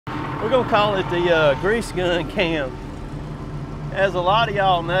We're gonna call it the grease gun cam. As a lot of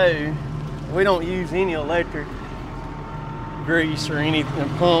y'all know, we don't use any electric grease or any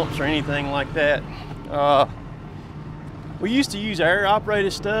pumps or anything like that. We used to use air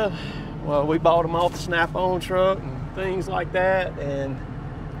operated stuff. Well, we bought them off the Snap-on truck and things like that, and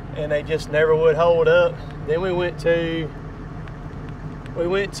they just never would hold up. Then we went to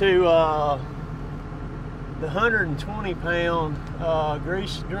the 120 pound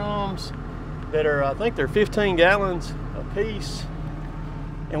grease drums that are, I think they're 15 gallons a piece.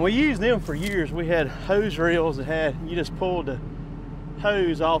 And we used them for years. We had hose reels that had, you just pulled the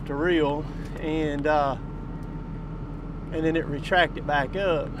hose off the reel and then it retracted back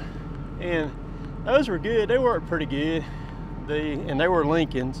up. And those were good, they worked pretty good. And they were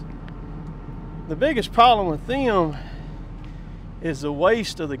Lincolns. The biggest problem with them is the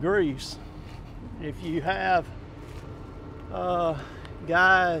waste of the grease. If you have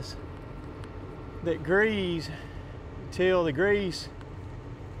guys that grease till the grease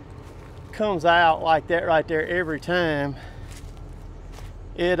comes out like that right there every time,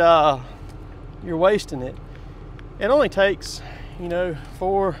 you're wasting it. It only takes, you know,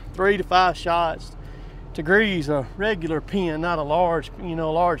 3 to 5 shots to grease a regular pin, not a large, you know,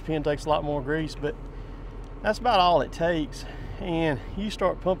 a large pin takes a lot more grease, but that's about all it takes. And you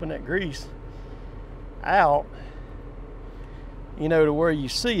start pumping that grease out, you know, to where you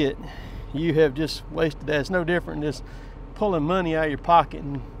see it, you have just wasted that. It's no different than just pulling money out of your pocket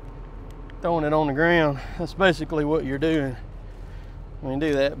and throwing it on the ground. That's basically what you're doing when you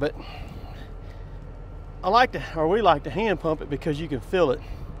do that. But we like to hand pump it because you can feel it.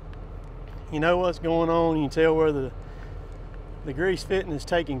 You know what's going on, you can tell whether the grease fitting is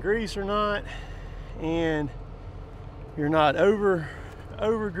taking grease or not, and you're not over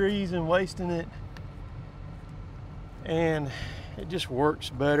greasing, wasting it, and it just works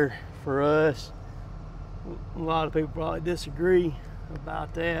better for us. A lot of people probably disagree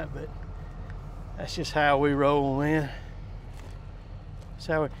about that, but that's just how we roll, man.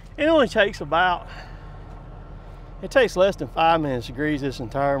 So it only takes it takes less than 5 minutes to grease this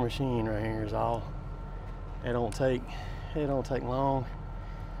entire machine right here is all. It don't take long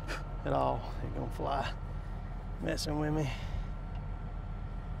at all. It's gonna fly messing with me.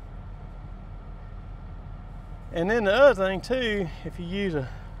 And then the other thing too, if you use a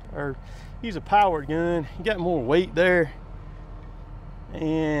powered gun, you got more weight there,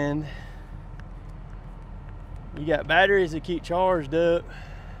 and you got batteries that keep charged up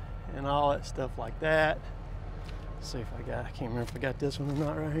and all that stuff like that. Let's see if I can't remember if I got this one or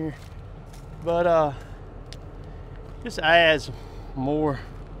not right here. But just adds more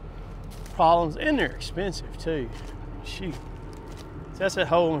problems, and they're expensive too. Shoot. So that's that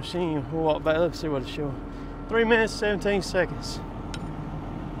whole machine. We'll walk back, let's see what it's showing. 3 minutes, 17 seconds.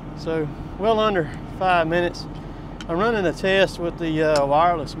 So well under 5 minutes. I'm running a test with the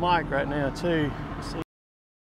wireless mic right now too.